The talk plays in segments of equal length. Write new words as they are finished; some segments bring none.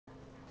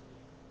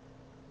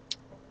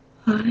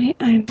Hi,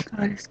 I'm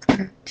Goddess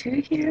Clara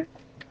 2 here.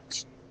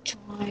 It's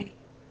July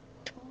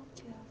 12th,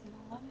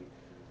 2011.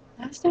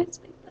 Last night's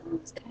Big Brother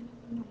was kind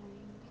of annoying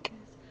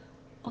because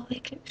all they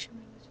kept showing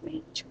was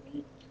Rach,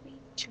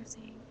 or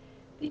saying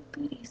Big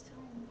Booty's so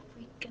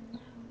freaking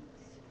loud.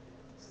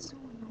 It's so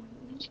annoying.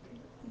 And then she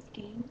comes up with this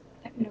game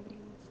that nobody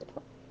wants to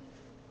play.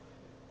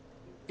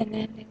 And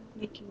then they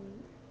were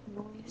making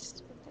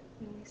noise with that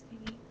noise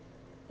thingy.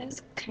 That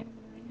was kind of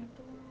annoying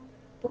after a while.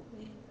 But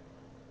when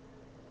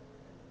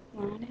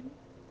Lawan,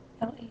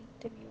 Lawan,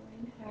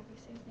 however you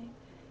say his name,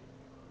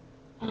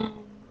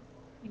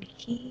 when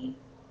he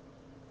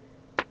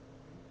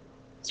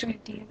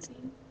started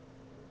dancing,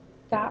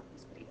 that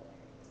was pretty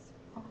hilarious.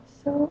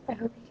 Also, I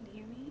hope you can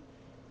hear me.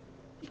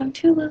 If I'm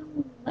too low,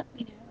 let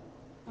me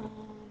know.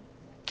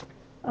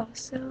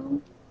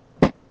 Also,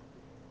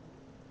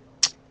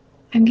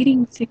 I'm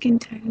getting sick and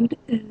tired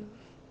of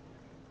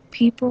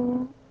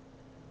people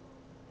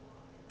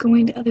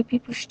going to other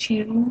people's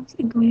channels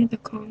and going to the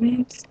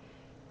comments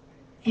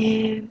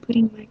and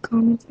putting my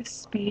comments as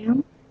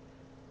spam.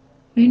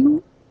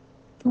 When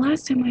the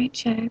last time I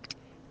checked,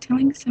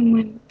 telling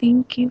someone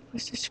thank you for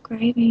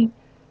subscribing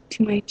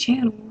to my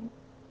channel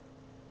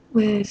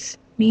was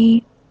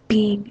me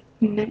being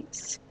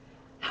nice.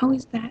 How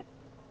is that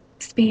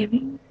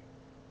spamming?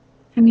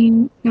 I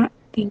mean, not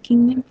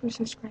thanking them for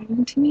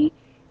subscribing to me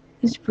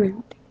is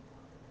rude.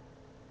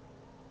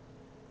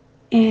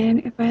 And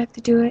if I have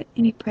to do it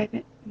in a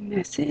private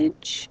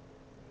message,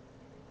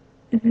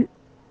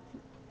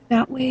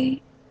 that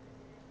way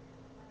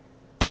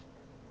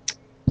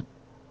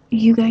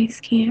you guys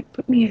can't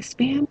put me as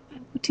spam, I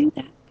will do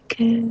that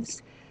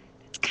because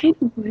it's kind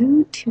of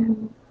rude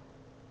to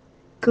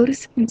go to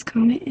someone's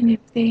comment and if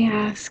they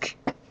ask,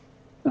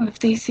 or if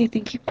they say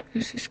thank you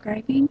for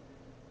subscribing,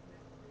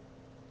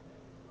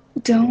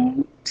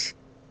 don't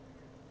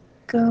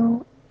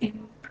go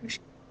and push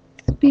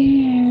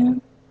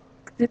spam,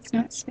 because it's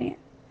not spam.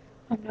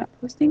 I'm not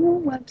posting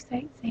on a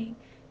website saying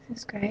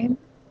subscribe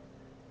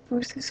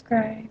for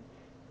subscribe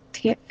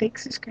to get fake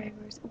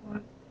subscribers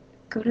or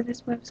go to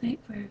this website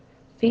for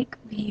fake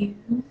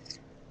views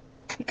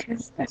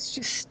because that's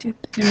just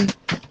stupid and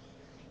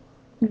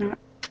not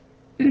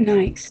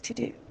nice to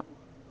do.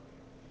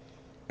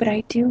 But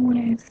I do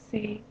want to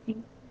say, if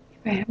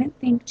I haven't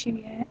thanked you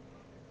yet,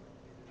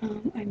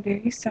 I'm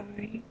very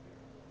sorry.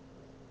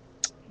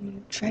 I'm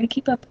going to try to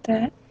keep up with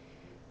that.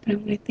 But I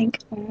want to thank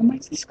all my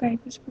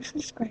subscribers for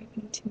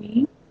subscribing to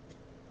me.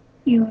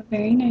 You are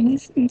very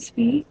nice and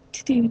sweet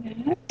to do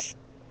that.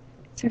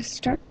 So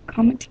start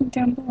commenting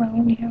down below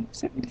when you have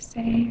something to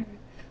say or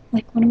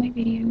like one of my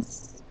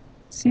videos.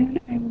 Soon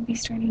I will be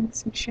starting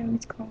some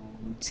shows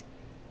called,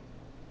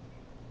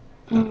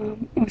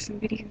 or some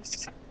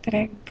videos that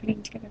I'm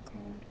putting together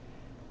called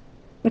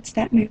What's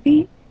That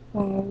Movie?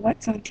 Or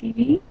What's on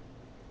TV?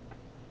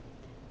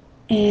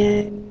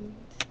 And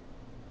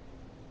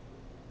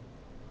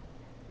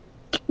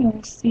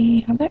we'll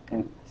see how that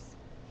goes.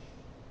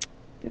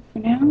 But for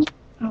now,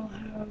 I'll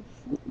have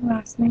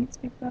last night's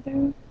Big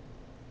Brother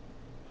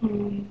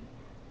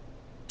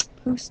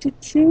posted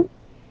soon.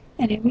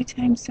 And every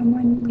time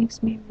someone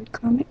leaves me a rude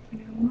comment from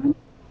now on,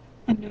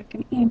 I'm not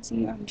going to answer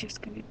you. I'm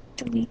just going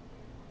to delete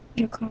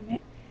your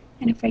comment.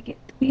 And if I get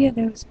 3 of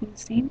those from the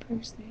same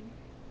person,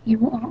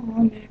 you are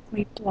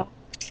automatically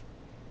blocked.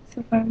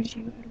 So if I was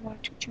you, I'd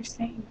watch what you're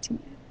saying to me.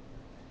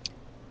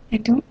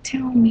 And don't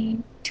tell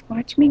me to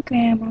watch me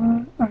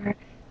grammar or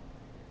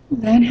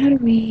learn how to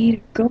read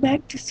or go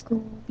back to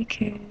school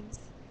because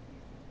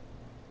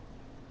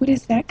what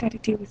has that got to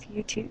do with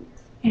YouTube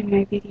and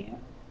my video?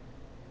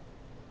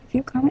 If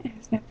your comment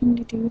has nothing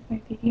to do with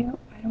my video,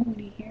 I don't want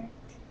to hear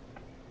it.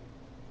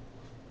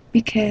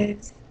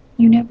 Because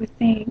you never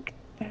think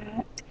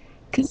that,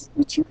 because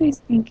what you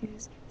guys think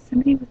is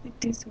somebody with a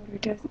disorder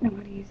doesn't know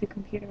how to use a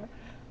computer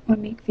or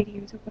make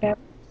videos or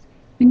whatever.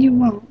 When you're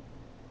wrong,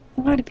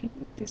 a lot of people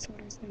with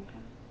disorders know how.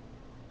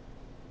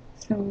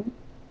 So,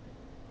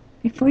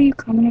 before you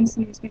comment on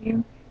somebody's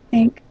video,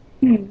 think,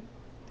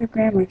 their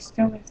grammar is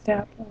so messed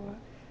up, or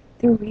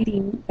their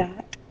reading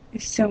that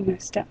is so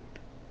messed up.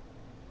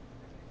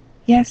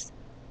 Yes,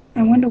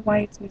 I wonder why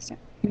it's messed up.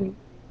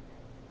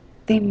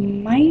 They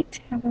might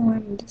have a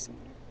learning disorder.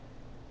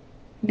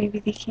 Maybe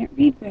they can't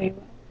read very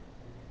well.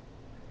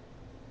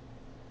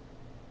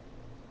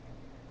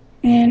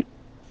 And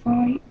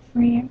for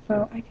free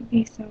info, I could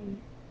be some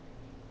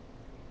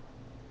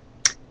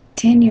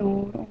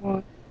 10-year-old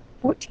or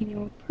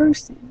 14-year-old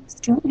person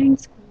still in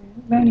school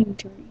learning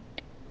to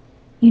read.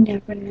 You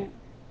never know.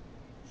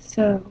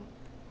 So,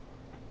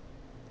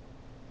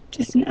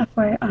 just an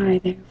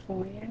FYI there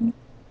for you.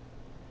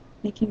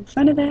 Making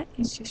fun of that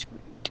is just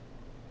rude.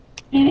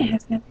 And it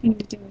has nothing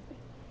to do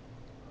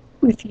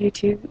with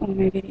YouTube or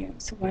my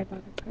videos, so why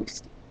bother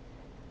posting?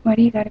 Why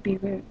do you gotta be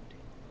rude?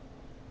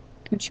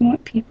 Don't you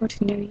want people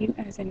to know you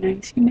as a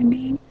nice human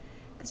being?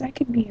 Because I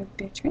could be a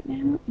bitch right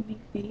now and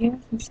make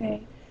videos and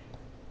say,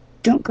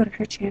 don't go to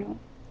her channel.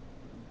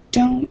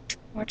 Don't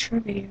watch her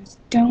videos.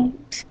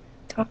 Don't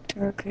talk to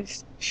her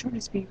because she'll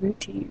just be rude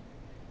to you.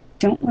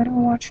 Don't let her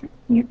watch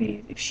your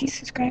videos. If she's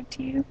subscribed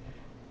to you,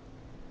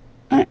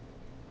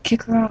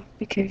 kick her off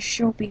because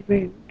she'll be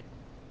rude.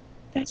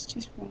 That's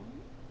just wrong.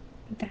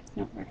 That's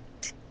not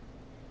right.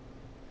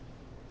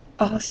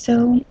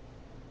 Also,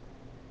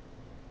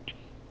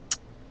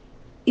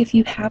 if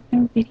you have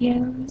no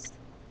videos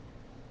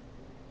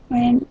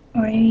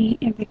or any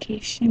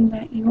indication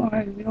that you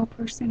are a real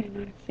person and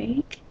not a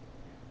fake,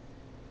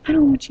 I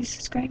don't want you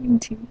subscribing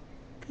to me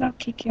because I'll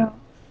kick you off.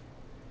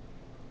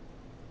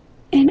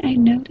 And I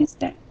noticed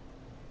that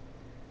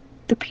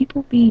the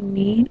people being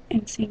mean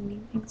and saying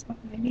mean things about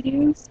my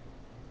videos,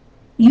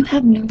 you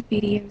have no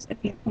videos of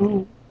your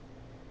own.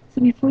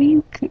 So before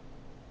you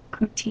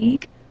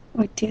critique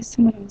or diss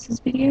someone else's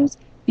videos,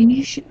 maybe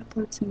you should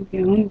upload some of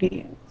your own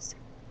videos.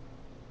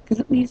 Because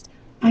at least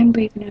I'm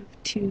brave enough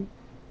to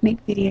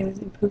make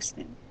videos and post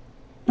them,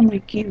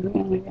 unlike you who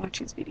only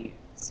watches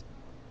videos.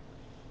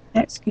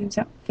 That screams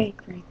out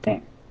fake right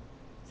there.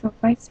 So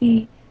if I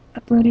see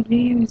uploaded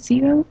video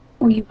 0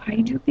 or you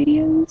hide your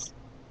videos,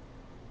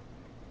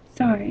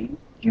 sorry,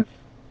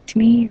 to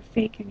me you're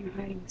fake and you're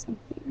hiding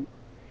something.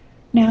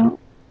 Now,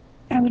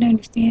 I would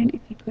understand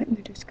if you put in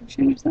the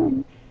description or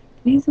something.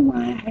 The reason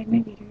why I hide my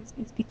videos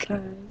is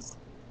because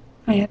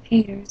I have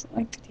haters that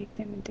like to take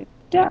them and dip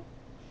it up,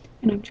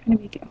 and I'm trying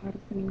to make it harder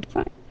for them to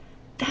find.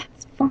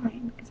 That's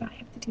fine, because I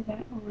have to do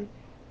that on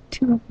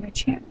 2 of my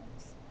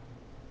channels.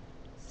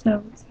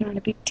 So it's not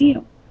a big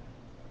deal.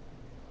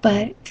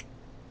 But,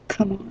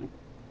 come on,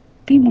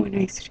 be more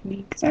nice to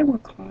me, because I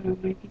work hard on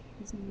my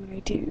videos and what I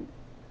do.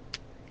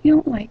 If you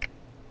don't like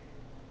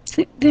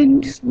it,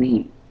 then just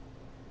leave.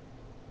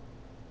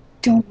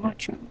 Don't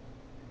watch them.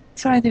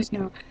 Sorry there's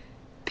no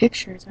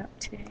pictures up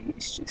today.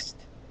 It's just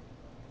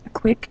a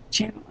quick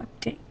channel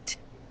update.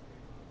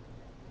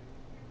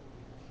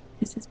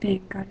 This has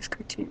been Goddess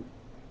Cartoon.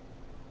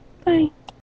 Bye.